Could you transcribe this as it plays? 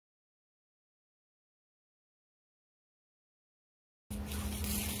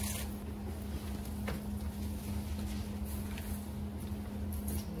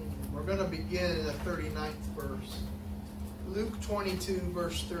going to begin in the 39th verse. Luke 22,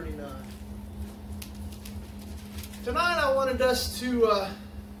 verse 39. Tonight I wanted us to,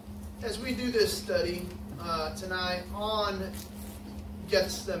 as we do this study tonight on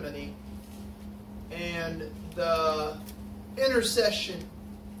Gethsemane and the intercession,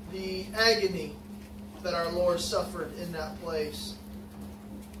 the agony that our Lord suffered in that place.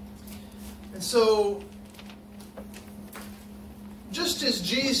 And so, just as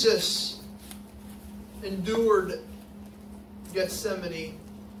Jesus endured Gethsemane,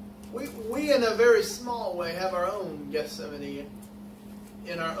 we in a very small way have our own Gethsemane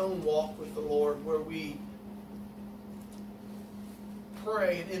in our own walk with the Lord, where we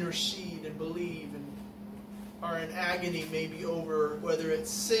pray and intercede and believe and are in agony maybe over whether it's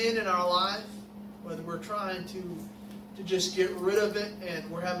sin in our life, whether we're trying to just get rid of it and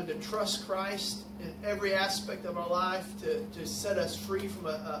we're having to trust Christ in every aspect of our life to set us free from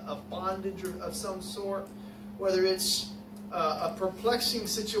a bondage of some sort, whether it's a perplexing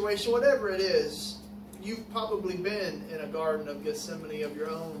situation, whatever it is. You've probably been in a garden of Gethsemane of your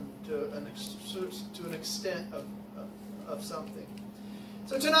own to an extent of something.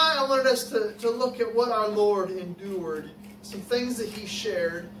 So tonight I wanted us to look at what our Lord endured, some things that He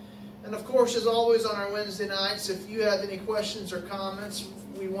shared. And of course, as always on our Wednesday nights, if you have any questions or comments,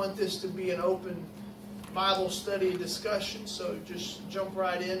 we want this to be an open Bible study discussion. So just jump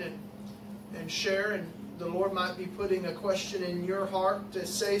right in and share. And the Lord might be putting a question in your heart to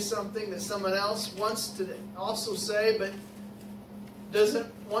say something that someone else wants to also say, but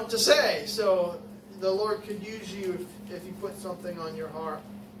doesn't want to say. So the Lord could use you if you put something on your heart.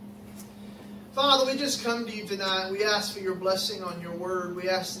 Father, we just come to you tonight. We ask for your blessing on your word. We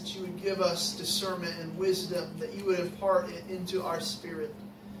ask that you would give us discernment and wisdom, that you would impart it into our spirit,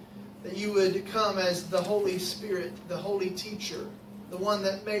 that you would come as the Holy Spirit, the holy teacher, the one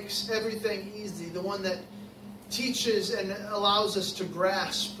that makes everything easy, the one that teaches and allows us to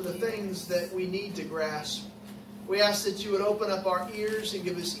grasp the things that we need to grasp. We ask that you would open up our ears and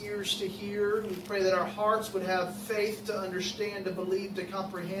give us ears to hear. We pray that our hearts would have faith to understand, to believe, to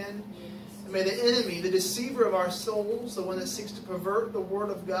comprehend. And may the enemy, the deceiver of our souls, the one that seeks to pervert the word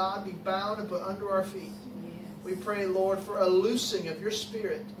of God, be bound and put under our feet. We pray, Lord, for a loosing of your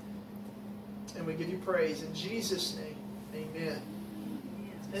Spirit. And we give you praise in Jesus' name. Amen.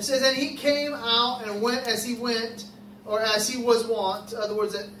 It says, and he came out and went as he went, or as he was wont. In other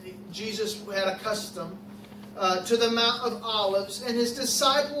words, that Jesus had a custom, to the Mount of Olives, and his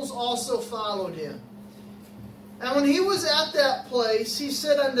disciples also followed him. And when he was at that place, he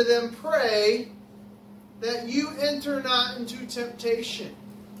said unto them, pray that you enter not into temptation.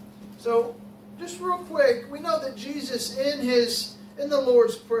 So, just real quick, we know that Jesus in the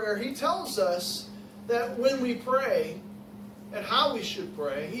Lord's Prayer, he tells us that when we pray and how we should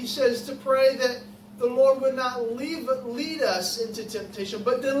pray, he says to pray that the Lord would not lead us into temptation,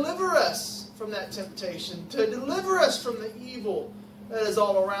 but deliver us from that temptation, to deliver us from the evil that is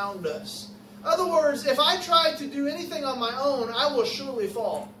all around us. In other words, if I try to do anything on my own, I will surely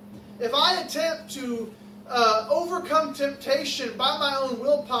fall. If I attempt to overcome temptation by my own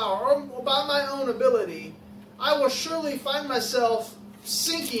willpower or by my own ability, I will surely find myself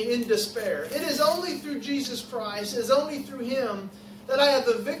sinking in despair. It is only through Jesus Christ, it is only through Him that I have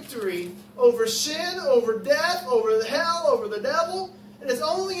the victory over sin, over death, over hell, over the devil. It is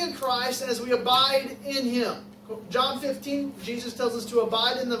only in Christ and as we abide in Him. John 15, Jesus tells us to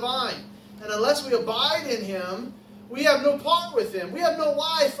abide in the vine. And unless we abide in Him, we have no part with Him. We have no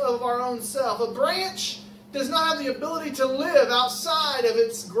life of our own self. A branch does not have the ability to live outside of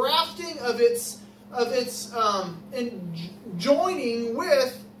its grafting, of its joining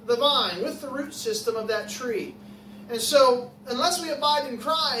with the vine, with the root system of that tree. And so, unless we abide in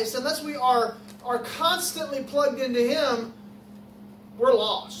Christ, unless we are constantly plugged into Him, we're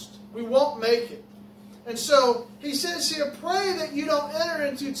lost. We won't make it. And so, he says here, pray that you don't enter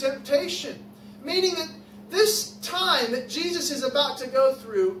into temptation. Meaning that this time that Jesus is about to go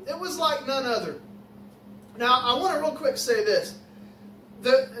through, it was like none other. Now, I want to real quick say this.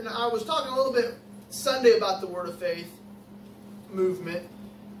 And I was talking a little bit Sunday about the Word of Faith movement.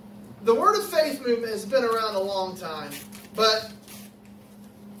 The Word of Faith movement has been around a long time, but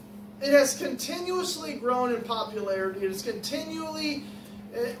it has continuously grown in popularity. It is continually,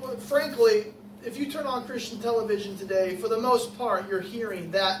 frankly, if you turn on Christian television today, for the most part, you're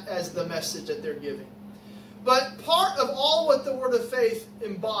hearing that as the message that they're giving. But part of all what the Word of Faith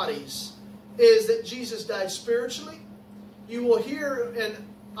embodies is that Jesus died spiritually. You will hear, and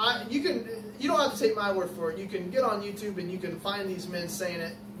you don't have to take my word for it. You can get on YouTube and you can find these men saying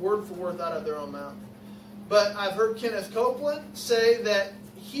it word for word out of their own mouth. But I've heard Kenneth Copeland say that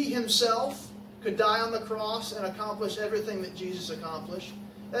he himself could die on the cross and accomplish everything that Jesus accomplished.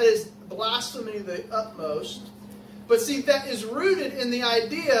 That is blasphemy to the utmost. But see, that is rooted in the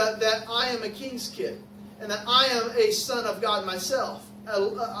idea that I am a king's kid and that I am a son of God myself.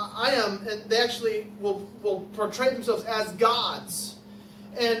 I am, and they actually will portray themselves as gods.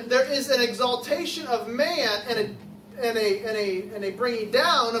 And there is an exaltation of man and a bringing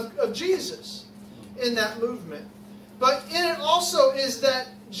down of Jesus in that movement. But in it also is that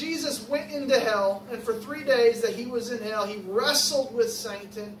Jesus went into hell, and for 3 days that he was in hell, he wrestled with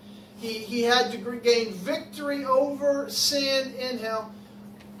Satan. He had to gain victory over sin in hell.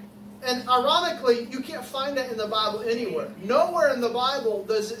 And ironically, you can't find that in the Bible anywhere. Nowhere in the Bible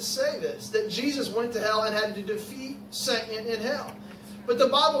does it say this, that Jesus went to hell and had to defeat Satan in hell. But the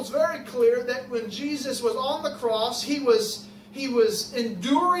Bible's very clear that when Jesus was on the cross, he was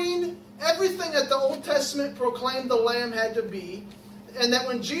enduring everything that the Old Testament proclaimed the Lamb had to be. And that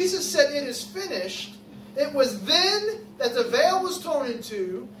when Jesus said, "It is finished," it was then that the veil was torn in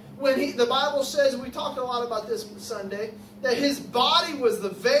two. When the Bible says, we talked a lot about this Sunday, that his body was the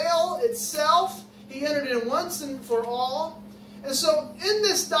veil itself. He entered in once and for all. And so in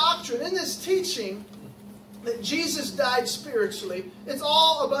this doctrine, in this teaching, that Jesus died spiritually, it's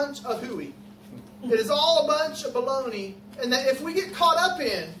all a bunch of hooey. It is all a bunch of baloney. And that if we get caught up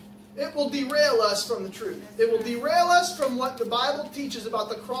in, it will derail us from the truth. It will derail us from what the Bible teaches about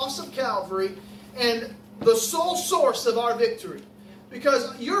the cross of Calvary and the sole source of our victory.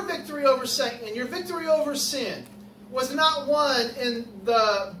 Because your victory over Satan and your victory over sin was not won in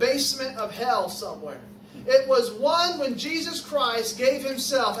the basement of hell somewhere. It was won when Jesus Christ gave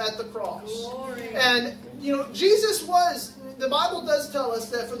himself at the cross. Glory. And, Jesus was, the Bible does tell us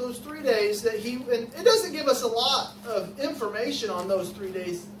that for those 3 days that and it doesn't give us a lot of information on those 3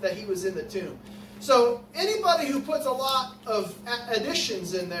 days that he was in the tomb. So anybody who puts a lot of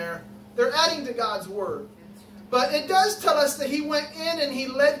additions in there, they're adding to God's word. But it does tell us that he went in and he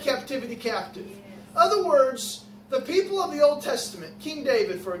led captivity captive. In other words, the people of the Old Testament, King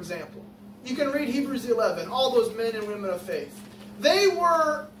David, for example, you can read Hebrews 11, all those men and women of faith. They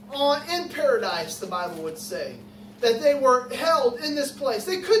were in paradise, the Bible would say. That they were held in this place.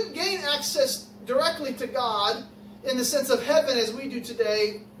 They couldn't gain access directly to God in the sense of heaven as we do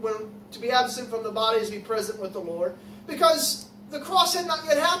today, when to be absent from the body is to be present with the Lord, because the cross had not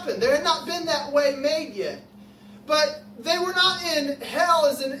yet happened. There had not been that way made yet. But they were not in hell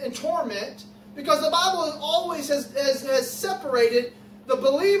as in torment, because the Bible always has separated the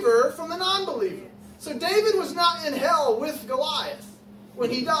believer from the non-believer. So David was not in hell with Goliath when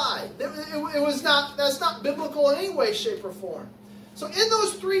he died. That's not biblical in any way, shape, or form. So in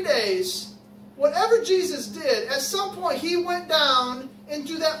those 3 days, whatever Jesus did, at some point he went down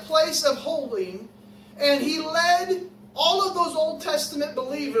into that place of holding, and he led all of those Old Testament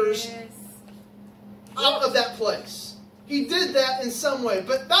believers out of that place. He did that in some way,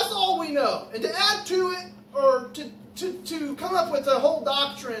 but that's all we know. And to add to it, or to come up with a whole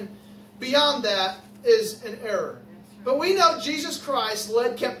doctrine beyond that, is an error. But we know Jesus Christ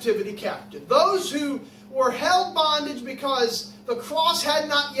led captivity captive. Those who were held bondage because the cross had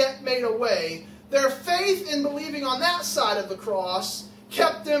not yet made a way, their faith in believing on that side of the cross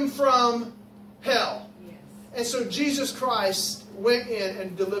kept them from hell. Yes. And so Jesus Christ went in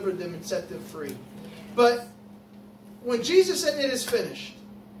and delivered them and set them free. But when Jesus said, "It is finished,"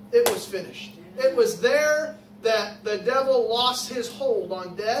 it was finished. It was there that the devil lost his hold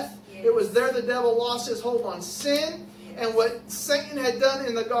on death. Yes. It was there the devil lost his hold on sin. Yes. And what Satan had done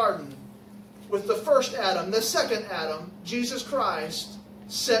in the garden with the first Adam, the second Adam, Jesus Christ,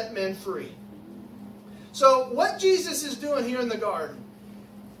 set men free. So what Jesus is doing here in the garden,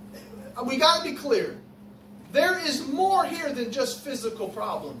 we got to be clear. There is more here than just physical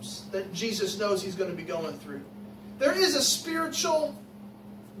problems that Jesus knows he's going to be going through. There is a spiritual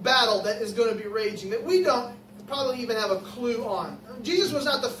battle that is going to be raging that we don't probably even have a clue on. Jesus was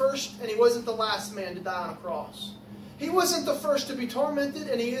not the first and he wasn't the last man to die on a cross. He wasn't the first to be tormented,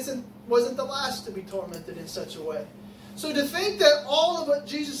 and he wasn't the last to be tormented in such a way. So to think that all of what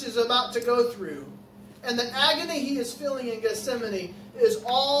Jesus is about to go through and the agony he is feeling in Gethsemane is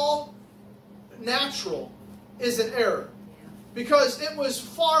all natural is an error. Because it was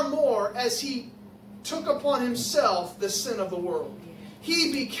far more as he took upon himself the sin of the world.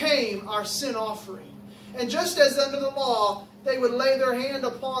 He became our sin offering. And just as under the law, they would lay their hand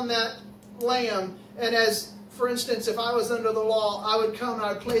upon that lamb, and as, for instance, if I was under the law, I would come and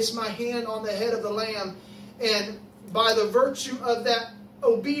I would place my hand on the head of the lamb, and by the virtue of that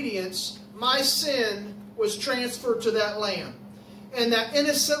obedience, my sin was transferred to that lamb. And that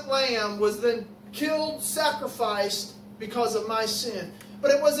innocent lamb was then killed, sacrificed because of my sin.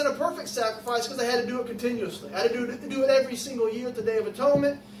 But it wasn't a perfect sacrifice because I had to do it continuously. I had to do it every single year at the Day of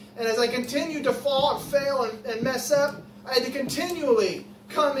Atonement. And as I continued to fall and fail and mess up, I had to continually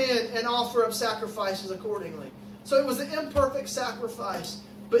come in and offer up sacrifices accordingly. So it was an imperfect sacrifice.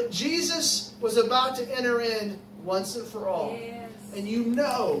 But Jesus was about to enter in once and for all. Yes. And you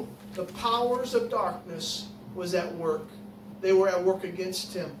know the powers of darkness was at work. They were at work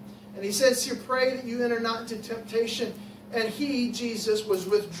against him. And he says here, pray that you enter not into temptation. And he, Jesus, was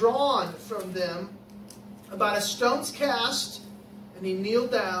withdrawn from them about a stone's cast. And he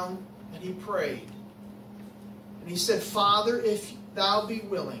kneeled down and he prayed. And he said, Father, if thou be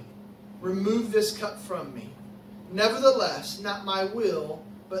willing, remove this cup from me. Nevertheless, not my will,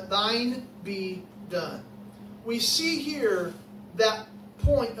 but thine be done. We see here that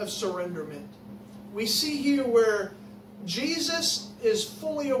point of surrenderment. We see here where Jesus is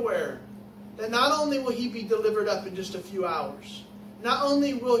fully aware that not only will he be delivered up in just a few hours, not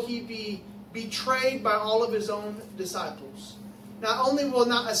only will he be betrayed by all of his own disciples, not only will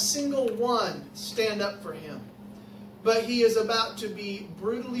not a single one stand up for him, but he is about to be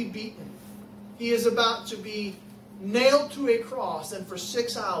brutally beaten. He is about to be nailed to a cross, and for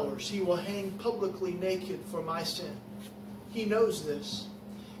 6 hours he will hang publicly naked for my sin. He knows this.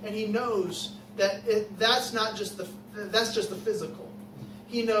 And he knows that that's just the physical.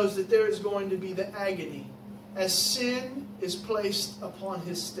 He knows that there is going to be the agony as sin is placed upon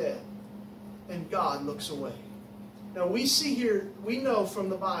his stead. And God looks away. Now we see here, we know from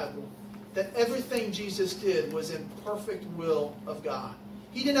the Bible that everything Jesus did was in perfect will of God.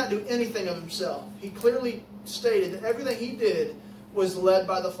 He did not do anything of himself. He clearly stated that everything he did was led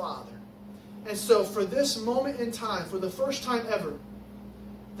by the Father. And so for this moment in time, for the first time ever,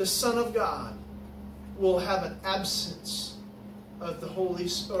 the Son of God will have an absence of the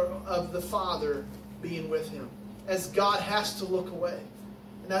of the Father being with him, as God has to look away.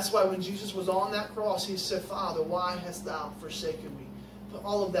 And that's why when Jesus was on that cross, he said, Father, why hast thou forsaken me? But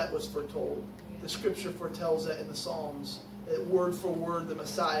all of that was foretold. The Scripture foretells that in the Psalms, that word for word the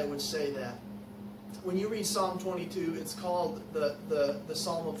Messiah would say that. When you read Psalm 22, it's called the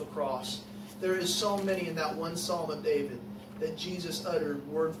Psalm of the Cross. There is so many in that one Psalm of David that Jesus uttered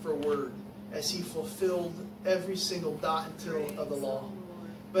word for word as he fulfilled every single dot and tittle of the law.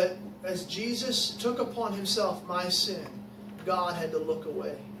 But as Jesus took upon himself my sin, God had to look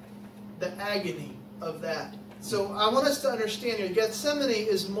away. The agony of that. So I want us to understand here, Gethsemane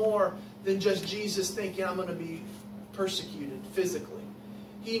is more than just Jesus thinking, I'm going to be persecuted physically.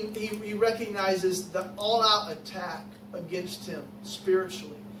 He recognizes the all-out attack against him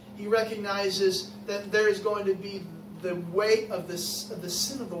spiritually. He recognizes that there is going to be the weight of the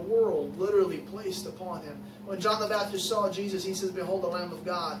sin of the world literally placed upon him. When John the Baptist saw Jesus, he says, behold the Lamb of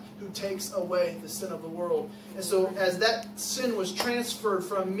God who takes away the sin of the world. And so as that sin was transferred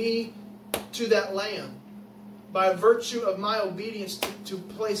from me to that Lamb, by virtue of my obedience to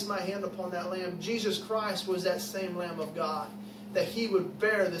place my hand upon that Lamb, Jesus Christ was that same Lamb of God, that he would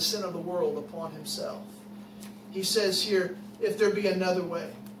bear the sin of the world upon himself. He says here, if there be another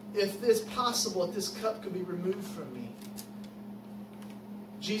way, if it's possible that this cup could be removed from me.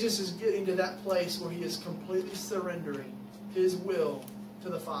 Jesus is getting to that place where he is completely surrendering his will to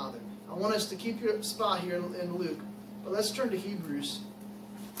the Father. I want us to keep your spot here in Luke, but let's turn to Hebrews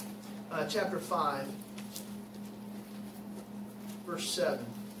chapter 5, verse 7.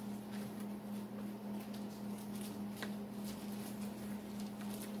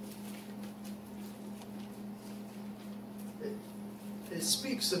 It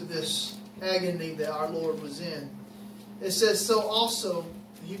speaks of this agony that our Lord was in. It says, so also,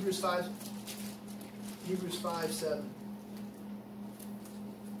 Hebrews 5:7.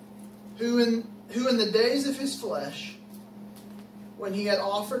 Who in the days of his flesh, when he had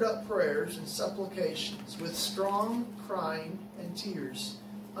offered up prayers and supplications with strong crying and tears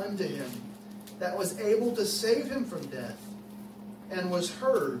unto him, that was able to save him from death, and was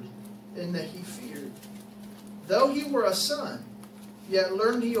heard in that he feared. Though he were a son, yet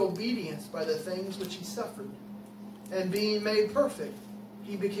learned he obedience by the things which he suffered. And being made perfect,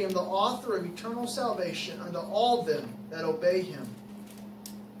 he became the author of eternal salvation unto all them that obey him.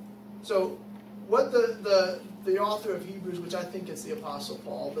 So, what the author of Hebrews, which I think is the Apostle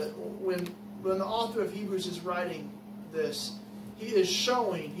Paul, but when the author of Hebrews is writing this, he is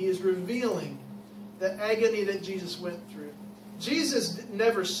showing, he is revealing the agony that Jesus went through. Jesus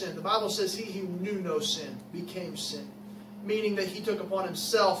never sinned. The Bible says he who knew no sin became sin. Meaning that he took upon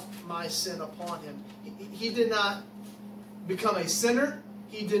himself my sin upon him. He did not become a sinner.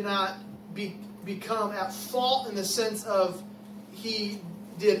 He did not become at fault in the sense of he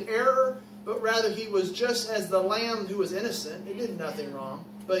did error. but rather he was just as the lamb who was innocent. It did nothing wrong,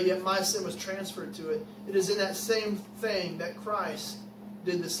 but yet my sin was transferred to it. It is in that same thing that Christ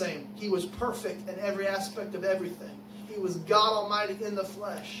did the same. He was perfect in every aspect of everything. He was God Almighty in the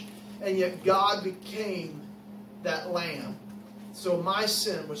flesh, and yet God became that lamb. So my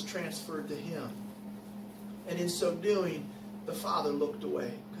sin was transferred to him. And in so doing, the Father looked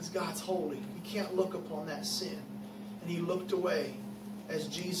away, because God's holy. He can't look upon that sin. And he looked away as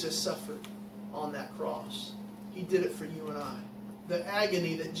Jesus suffered on that cross. He did it for you and I. The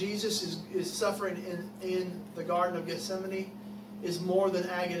agony that Jesus is suffering in the Garden of Gethsemane is more than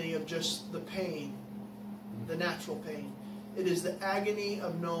agony of just the pain, the natural pain. It is the agony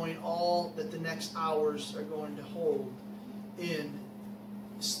of knowing all that the next hours are going to hold in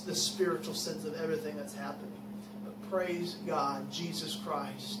the spiritual sense of everything that's happening. But praise God, Jesus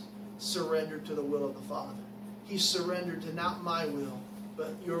Christ surrendered to the will of the Father. He surrendered to not my will,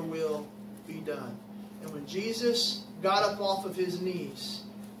 but your will be done. And when Jesus got up off of his knees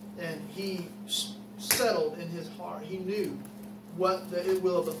and he settled in his heart, he knew what the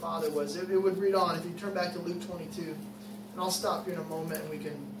will of the Father was. It would read on. If you turn back to Luke 22, and I'll stop here in a moment, and we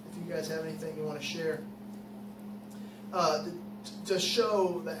can, if you guys have anything you want to share, to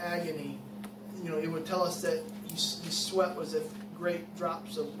show the agony. You know, it would tell us that his sweat was as great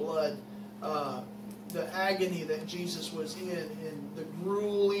drops of blood. The agony that Jesus was in the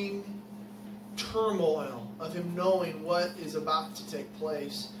grueling turmoil of him knowing what is about to take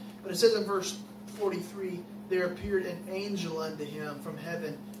place. But it says in verse 43, there appeared an angel unto him from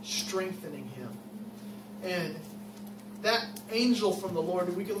heaven, strengthening him. And that angel from the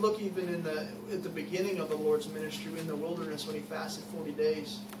Lord, we can look even at the beginning of the Lord's ministry in the wilderness when he fasted 40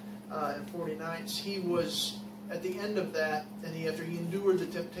 days and 40 nights. He was at the end of that, and after he endured the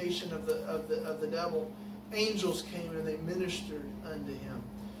temptation of the devil, angels came and they ministered unto him.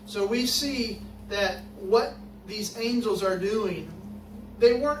 So we see that what these angels are doing,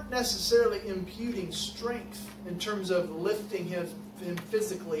 they weren't necessarily imputing strength in terms of lifting him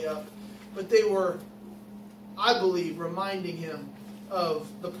physically up, but they were, I believe, reminding him of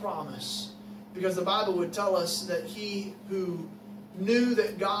the promise. Because the Bible would tell us that he who knew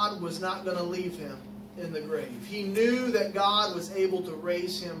that God was not going to leave him in the grave, he knew that God was able to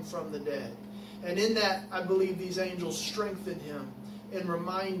raise him from the dead. And in that, I believe these angels strengthened him in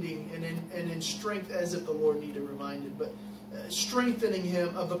reminding, and in strength, as if the Lord needed reminded, but strengthening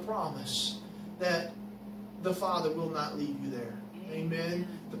him of the promise that the Father will not leave you there. Amen.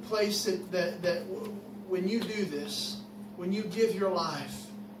 The place that when you do this, when you give your life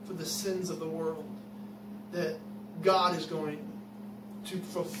for the sins of the world, that God is going to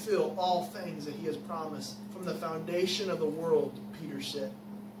fulfill all things that he has promised from the foundation of the world, Peter said.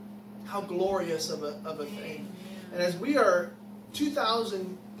 How glorious of a thing. And as we are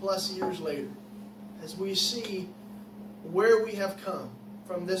 2,000 plus years later, as we see where we have come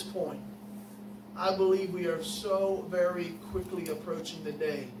from this point, I believe we are so very quickly approaching the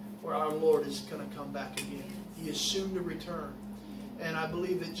day where our Lord is going to come back again. He is soon to return. And I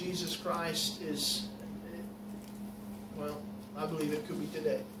believe that Jesus Christ is, well, I believe it could be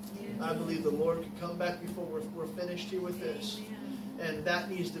today. I believe the Lord could come back before we're finished here with this. And that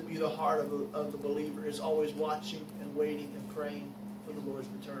needs to be the heart of the believer, is always watching and waiting and praying for the Lord's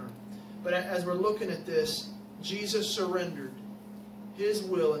return. But as we're looking at this, Jesus surrendered his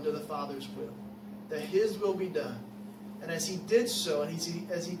will into the Father's will, that his will be done. And as he did so, and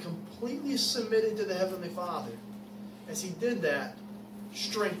as he completely submitted to the Heavenly Father, as he did that,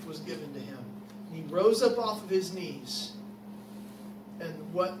 strength was given to him. He rose up off of his knees,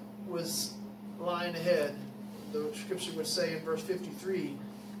 and what was lying ahead, the scripture would say in verse 53,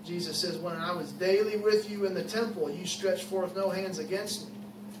 Jesus says, when I was daily with you in the temple, you stretched forth no hands against me.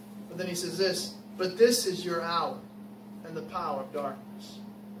 But then he says this, but this is your hour and the power of darkness.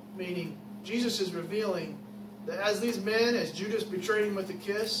 Meaning, Jesus is revealing that as these men, as Judas betrayed him with a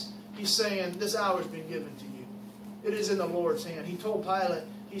kiss, he's saying, this hour has been given to you. It is in the Lord's hand. He told Pilate,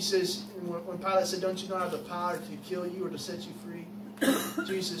 he says, when Pilate said, don't you not have the power to kill you or to set you free?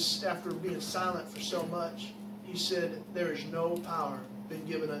 Jesus, after being silent for so much, he said, there is no power been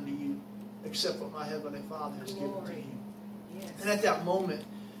given unto you except what my Heavenly Father has given to you. Yes. And at that moment,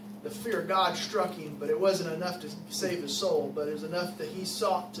 the fear of God struck him, but it wasn't enough to save his soul, but it was enough that he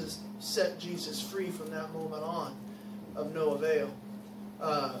sought to set Jesus free from that moment on, of no avail.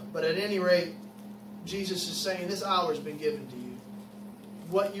 But at any rate, Jesus is saying, this hour has been given to you.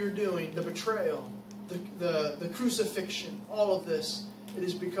 What you're doing, the betrayal, the crucifixion, all of this, it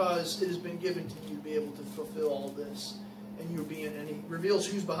is because it has been given to you to be able to fulfill all this. And he reveals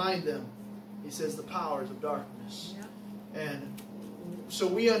who's behind them. He says the powers of darkness. Yep. And so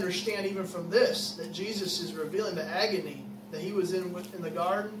we understand even from this that Jesus is revealing the agony that he was in the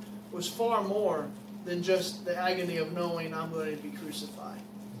garden was far more than just the agony of knowing I'm going to be crucified.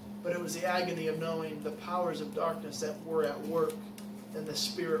 But it was the agony of knowing the powers of darkness that were at work in the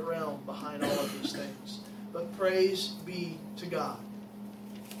spirit realm behind all of these things. But praise be to God.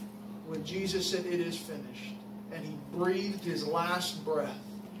 When Jesus said, "It is finished," and he breathed his last breath,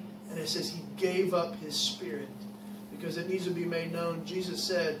 and it says he gave up his spirit, because it needs to be made known. Jesus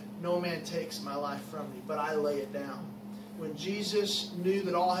said, "No man takes my life from me, but I lay it down." When Jesus knew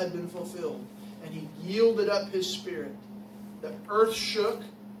that all had been fulfilled, and he yielded up his spirit, the earth shook.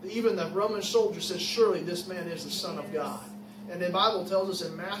 Even the Roman soldier says, "Surely this man is the Son of God." And the Bible tells us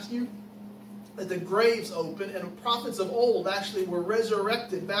in Matthew that the graves opened, and prophets of old actually were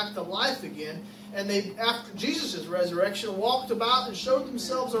resurrected back to life again. And they, after Jesus' resurrection, walked about and showed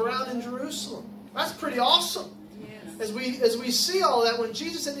themselves around in Jerusalem. That's pretty awesome. Yes. As we see all that, when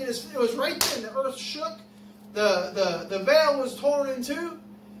Jesus said it was right then, the earth shook, the veil was torn in two,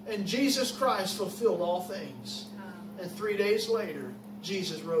 and Jesus Christ fulfilled all things. And 3 days later,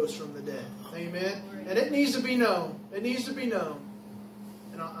 Jesus rose from the dead. Amen. And it needs to be known. It needs to be known.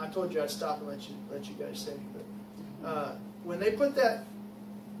 And I told you I'd stop and let you guys say. But when they put that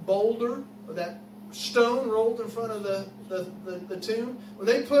boulder or that stone rolled in front of the tomb, when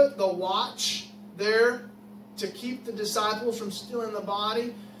they put the watch there to keep the disciples from stealing the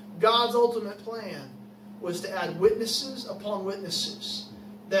body, God's ultimate plan was to add witnesses upon witnesses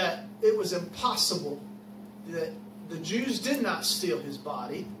that it was impossible that the Jews did not steal his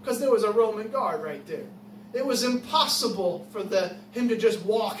body, because there was a Roman guard right there. It was impossible for him to just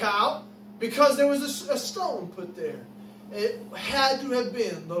walk out, because there was a stone put there. It had to have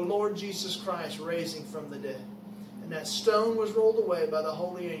been the Lord Jesus Christ raising from the dead. And that stone was rolled away by the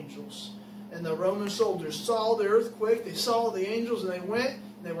holy angels. And the Roman soldiers saw the earthquake, they saw the angels, and they went,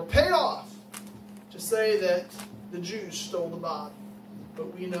 and they were paid off to say that the Jews stole the body.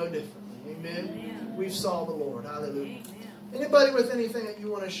 But we know differently. Amen? Amen. We saw the Lord. Hallelujah. Amen. Anybody with anything that you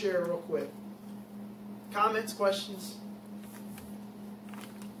want to share real quick? Comments, questions?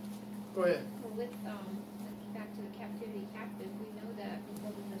 Go ahead. Well, with back to the captivity captive, we know that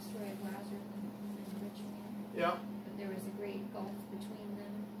because of the story of Lazarus and the rich man. Yeah. But there was a great gulf between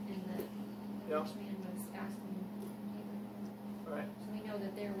them, and the rich man was asking Abraham. Right. So we know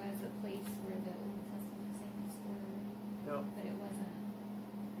that there was a place where the Old Testament saints were, but it wasn't.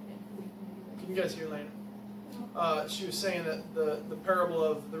 Can you guys hear Lena? She was saying that the parable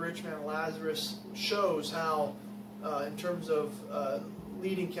of the rich man and Lazarus shows how, in terms of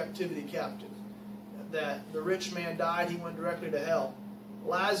leading captivity captive, that the rich man died, he went directly to hell.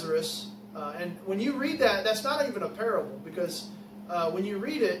 Lazarus, and when you read that, that's not even a parable, because when you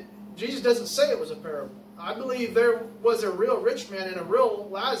read it, Jesus doesn't say it was a parable. I believe there was a real rich man and a real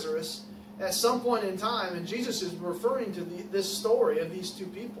Lazarus at some point in time, and Jesus is referring to this story of these two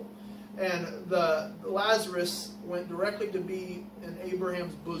people. And the Lazarus went directly to be in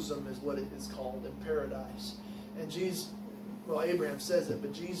Abraham's bosom, is what it is called, in paradise. And Jesus, well, Abraham says it,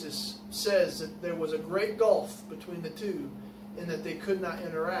 but Jesus says that there was a great gulf between the two, and that they could not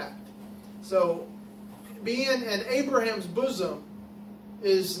interact. So, being in Abraham's bosom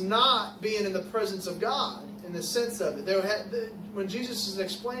is not being in the presence of God in the sense of it. When Jesus is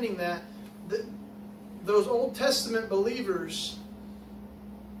explaining that, those Old Testament believers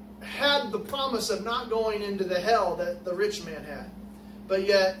had the promise of not going into the hell that the rich man had. But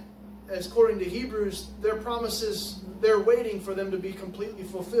yet, as according to Hebrews, their promises, they're waiting for them to be completely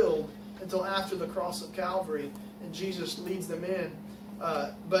fulfilled until after the cross of Calvary, and Jesus leads them in.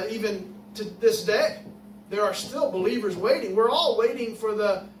 But even to this day, there are still believers waiting. We're all waiting for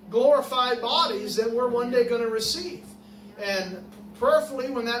the glorified bodies that we're one day going to receive. And prayerfully,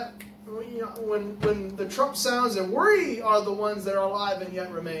 when the trump sounds and we are the ones that are alive and yet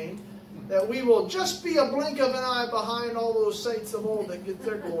remain, that we will just be a blink of an eye behind all those saints of old that get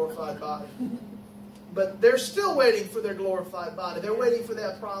their glorified body. But they're still waiting for their glorified body. They're waiting for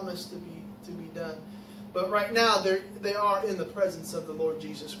that promise to be done. But right now, they are in the presence of the Lord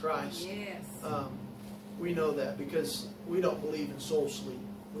Jesus Christ. Yes. We know that because we don't believe in soul sleep.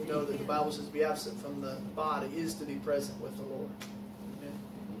 We know that the Bible says to be absent from the body is to be present with the Lord. Amen.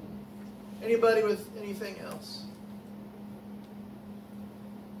 Anybody with anything else?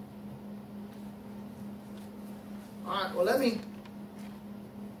 All right. Well, let me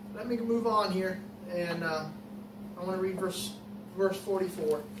move on here, and I want to read verse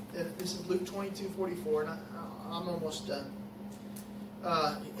 44. This is Luke 22:44, and I'm almost done.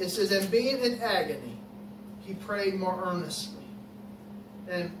 It says, "And being in agony, he prayed more earnestly."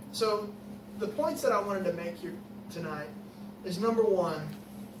 And so, the points that I wanted to make here tonight is, number one,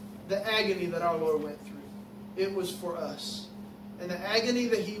 the agony that our Lord went through. It was for us. And the agony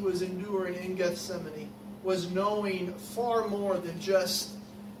that he was enduring in Gethsemane was knowing far more than just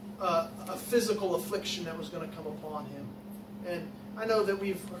a physical affliction that was going to come upon him. And I know that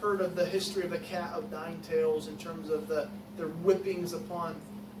we've heard of the history of the cat of nine tails in terms of the whippings upon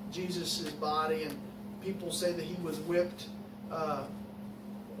Jesus' body, and people say that he was whipped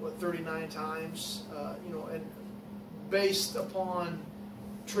 39 times, and based upon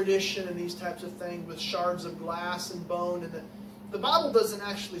tradition and these types of things with shards of glass and bone, and the Bible doesn't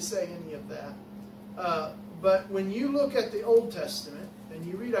actually say any of that. But when you look at the Old Testament and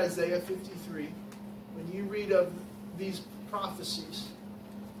you read Isaiah 53, when you read of these prophecies,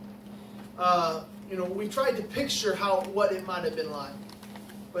 we tried to picture what it might have been like.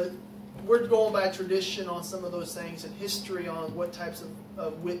 But we're going by tradition on some of those things and history on what types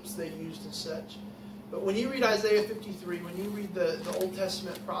of whips they used and such. But when you read Isaiah 53, when you read the Old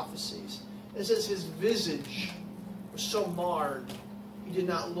Testament prophecies, it says his visage was so marred, he did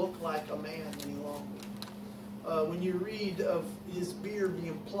not look like a man any longer. When you read of his beard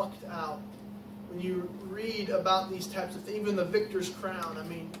being plucked out, when you read about these types of things, even the victor's crown,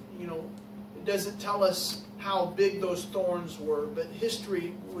 it doesn't tell us how big those thorns were, but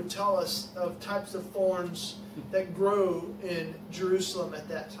history would tell us of types of thorns that grow in Jerusalem at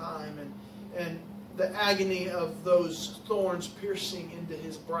that time, and the agony of those thorns piercing into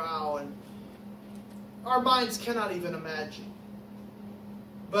his brow, and our minds cannot even imagine.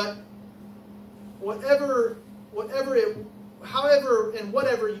 But whatever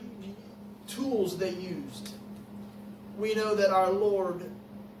tools they used, we know that our Lord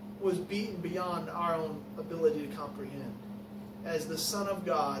was beaten beyond our own ability to comprehend. As the Son of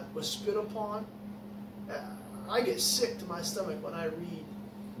God was spit upon, I get sick to my stomach when I read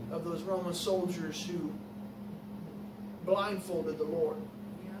of those Roman soldiers who blindfolded the Lord.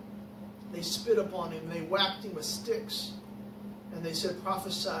 They spit upon him, they whacked him with sticks, and they said,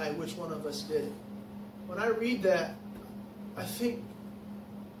 "Prophesy which one of us did it." When I read that, I think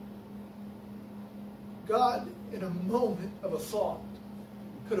God, in a moment of a thought,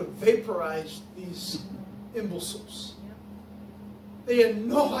 could have vaporized these imbeciles. They had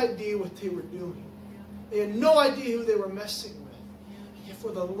no idea what they were doing. They had no idea who they were messing with. And yet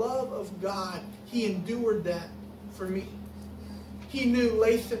for the love of God, he endured that for me. He knew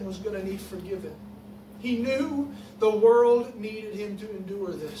Lathan was going to need forgiven. He knew the world needed him to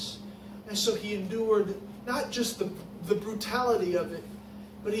endure this. And so he endured not just the brutality of it,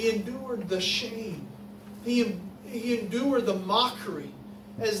 but he endured the shame. He endured the mockery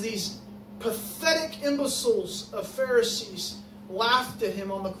as these pathetic imbeciles of Pharisees laughed at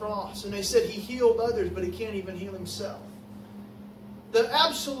him on the cross. And they said he healed others, but he can't even heal himself. The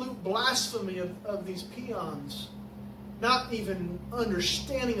absolute blasphemy of these peons, not even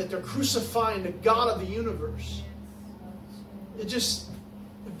understanding that they're crucifying the God of the universe. It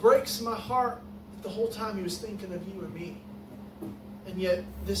breaks my heart that the whole time he was thinking of you and me. And yet,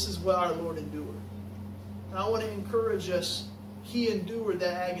 this is what our Lord endured. And I want to encourage us, he endured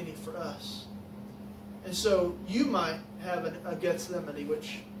that agony for us. And so, you might have a Gethsemane,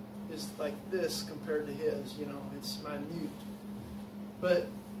 which is like this compared to his. It's minute. But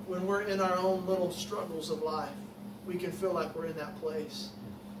when we're in our own little struggles of life, we can feel like we're in that place.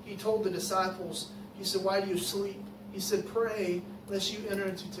 He told the disciples, he said, "Why do you sleep?" He said, "Pray lest you enter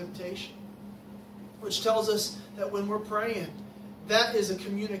into temptation." Which tells us that when we're praying, that is a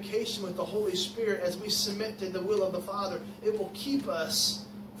communication with the Holy Spirit as we submit to the will of the Father. It will keep us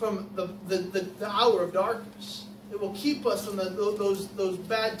from the hour of darkness. It will keep us from those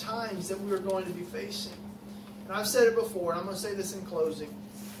bad times that we are going to be facing. And I've said it before, and I'm going to say this in closing.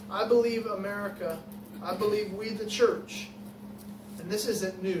 I believe America, I believe we the church, and this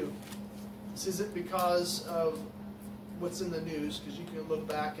isn't new. This isn't because of what's in the news, because you can look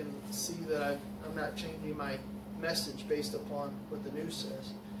back and see that I'm not changing my message based upon what the news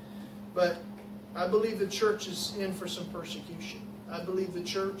says. But I believe the church is in for some persecution. I believe the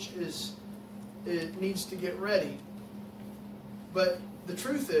church needs to get ready. But the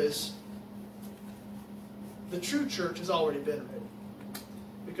truth is, the true church has already been ready.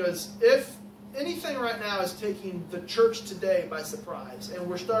 Because if anything right now is taking the church today by surprise, and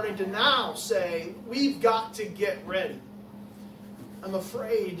we're starting to now say, we've got to get ready, I'm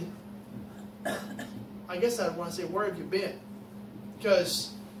afraid, I guess I'd want to say, where have you been?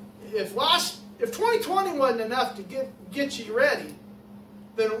 Because if 2020 wasn't enough to get you ready,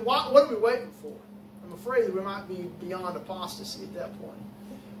 then what are we waiting for? I'm afraid that we might be beyond apostasy at that point.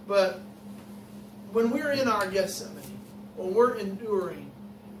 But when we're in our Gethsemane, when we're enduring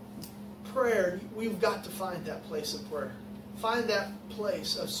prayer, we've got to find that place of prayer. find that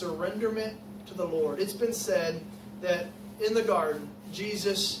place of surrenderment to the Lord. It's been said that in the garden,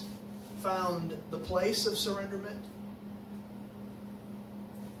 Jesus found the place of surrenderment.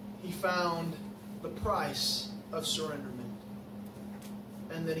 He found the price of surrenderment.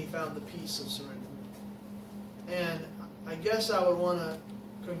 And then he found the peace of surrenderment. And I guess I would want to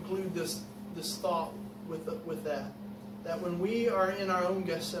conclude this thought with that. That when we are in our own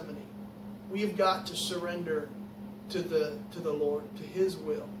Gethsemane, we've got to surrender to the Lord, to His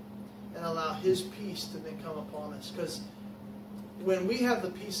will, and allow His peace to then come upon us. Because when we have the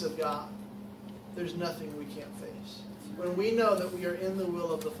peace of God, there's nothing we can't face. When we know that we are in the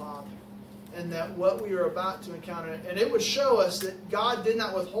will of the Father, and that what we are about to encounter, and it would show us that God did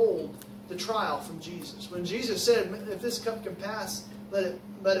not withhold the trial from Jesus. When Jesus said, if this cup can pass, let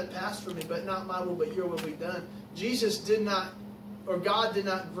it pass from me, but not my will, but your will be done. Jesus did not, or God did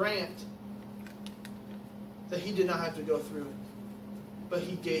not grant that He did not have to go through it. But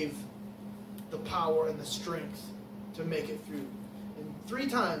He gave the power and the strength to make it through. And 3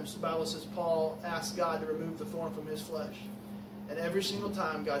 times, the Bible says, Paul asked God to remove the thorn from his flesh. And every single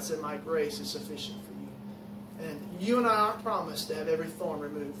time, God said, my grace is sufficient for you. And you and I aren't promised to have every thorn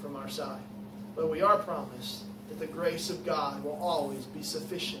removed from our side. But we are promised that the grace of God will always be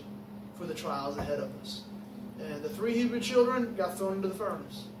sufficient for the trials ahead of us. And the 3 Hebrew children got thrown into the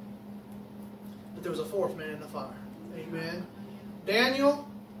furnace. But there was a 4th man in the fire. Amen. Daniel,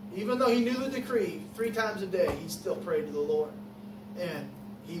 even though he knew the decree, 3 times a day, he still prayed to the Lord. And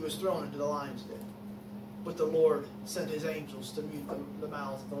he was thrown into the lion's den. But the Lord sent His angels to mute the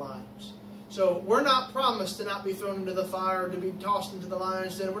mouths of the lions. So we're not promised to not be thrown into the fire, to be tossed into the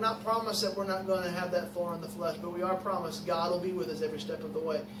lion's den. We're not promised that we're not going to have that thorn in the flesh. But we are promised God will be with us every step of the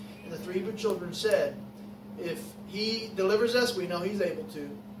way. And the 3 Hebrew children said, if He delivers us, we know He's able to.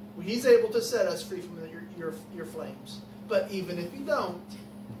 He's able to set us free from your flames. But even if He don't,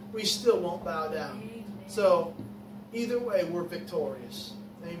 we still won't bow down. So either way, we're victorious.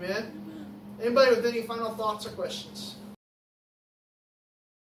 Amen? Anybody with any final thoughts or questions?